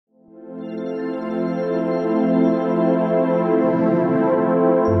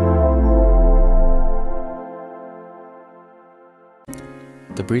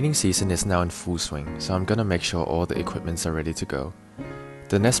breeding season is now in full swing, so I'm gonna make sure all the equipments are ready to go.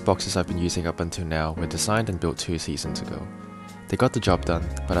 The nest boxes I've been using up until now were designed and built 2 seasons ago. They got the job done,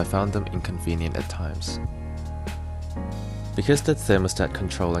 but I found them inconvenient at times. Because the thermostat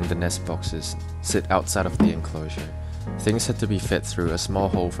controlling the nest boxes sit outside of the enclosure, things had to be fed through a small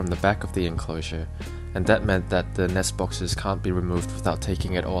hole from the back of the enclosure, and that meant that the nest boxes can't be removed without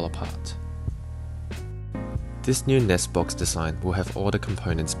taking it all apart. This new nest box design will have all the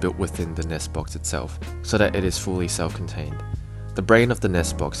components built within the nest box itself, so that it is fully self-contained. The brain of the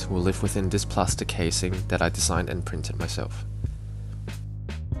nest box will live within this plastic casing that I designed and printed myself.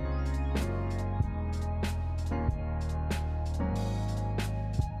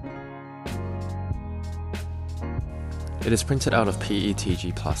 It is printed out of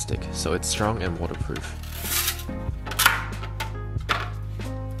PETG plastic, so it's strong and waterproof.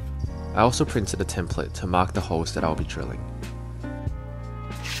 I also printed a template to mark the holes that I'll be drilling.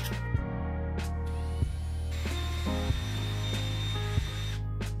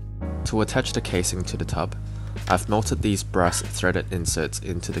 To attach the casing to the tub, I've melted these brass threaded inserts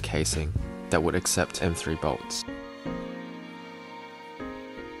into the casing that would accept M3 bolts.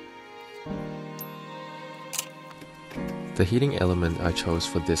 The heating element I chose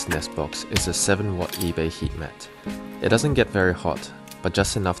for this nest box is a 7-watt eBay heat mat. It doesn't get very hot, but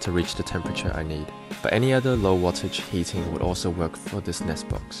just enough to reach the temperature I need. But any other low wattage heating would also work for this nest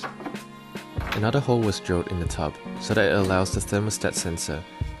box. Another hole was drilled in the tub so that it allows the thermostat sensor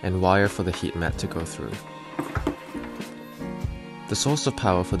and wire for the heat mat to go through. The source of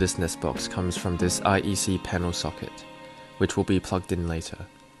power for this nest box comes from this IEC panel socket, which will be plugged in later.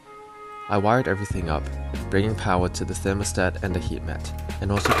 I wired everything up, bringing power to the thermostat and the heat mat,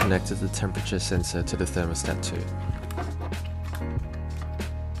 and also connected the temperature sensor to the thermostat too.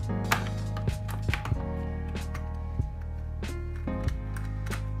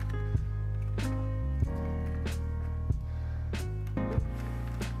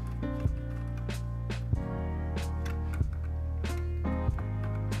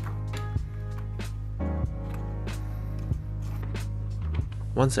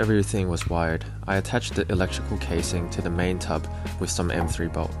 Once everything was wired, I attached the electrical casing to the main tub with some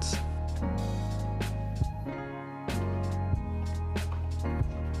M3 bolts.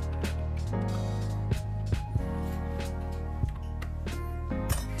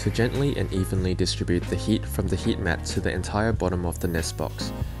 To gently and evenly distribute the heat from the heat mat to the entire bottom of the nest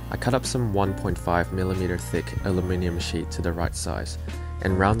box, I cut up some 1.5mm thick aluminium sheet to the right size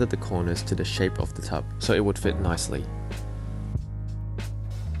and rounded the corners to the shape of the tub so it would fit nicely.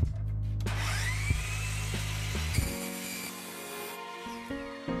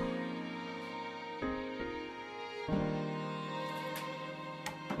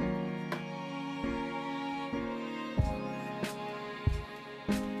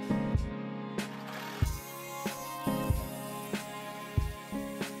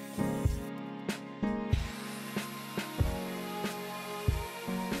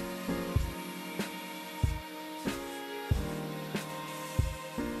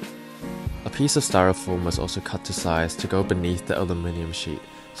 A piece of styrofoam was also cut to size to go beneath the aluminium sheet,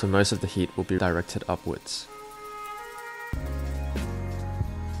 so most of the heat will be directed upwards.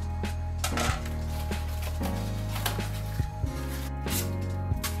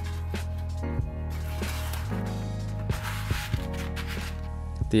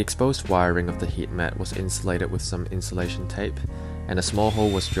 The exposed wiring of the heat mat was insulated with some insulation tape, and a small hole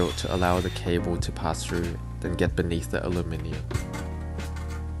was drilled to allow the cable to pass through, then get beneath the aluminium.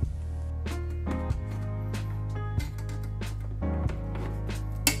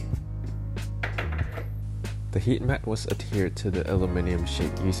 The heat mat was adhered to the aluminium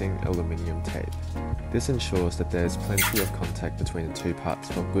sheet using aluminium tape. This ensures that there is plenty of contact between the two parts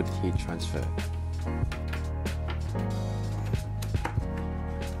for good heat transfer.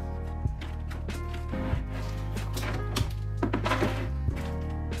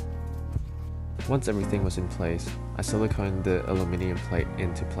 Once everything was in place, I siliconed the aluminium plate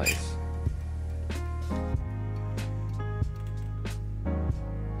into place.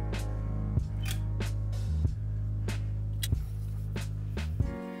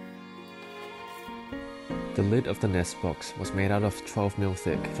 The lid of the nest box was made out of 12mm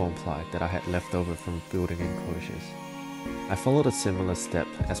thick foam ply that I had left over from building enclosures. I followed a similar step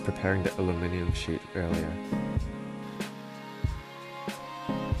as preparing the aluminium sheet earlier.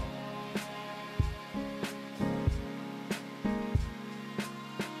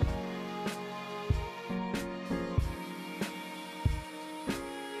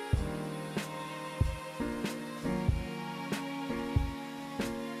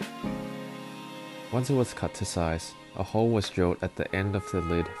 Once it was cut to size, A hole was drilled at the end of the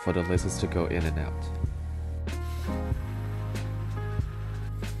lid for the lizards to go in and out.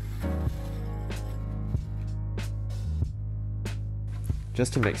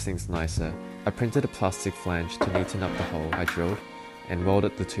 Just to make things nicer, I printed a plastic flange to neaten up the hole I drilled and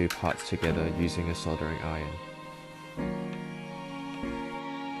welded the two parts together using a soldering iron.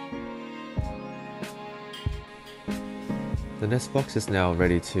 The nest box is now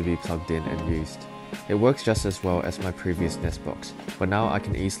ready to be plugged in and used. It works just as well as my previous nest box, but now I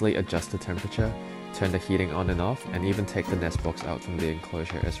can easily adjust the temperature, turn the heating on and off, and even take the nest box out from the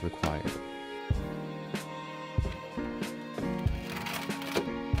enclosure as required.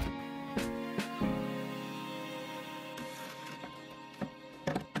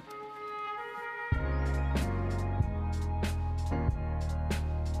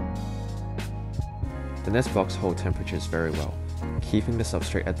 The nest box holds temperatures very well, keeping the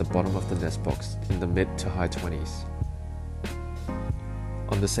substrate at the bottom of the nest box in the mid to high 20s.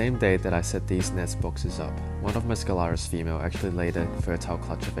 On the same day that I set these nest boxes up, one of my Scalaris female actually laid a fertile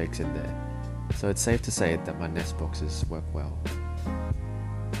clutch of eggs in there, so it's safe to say that my nest boxes work well.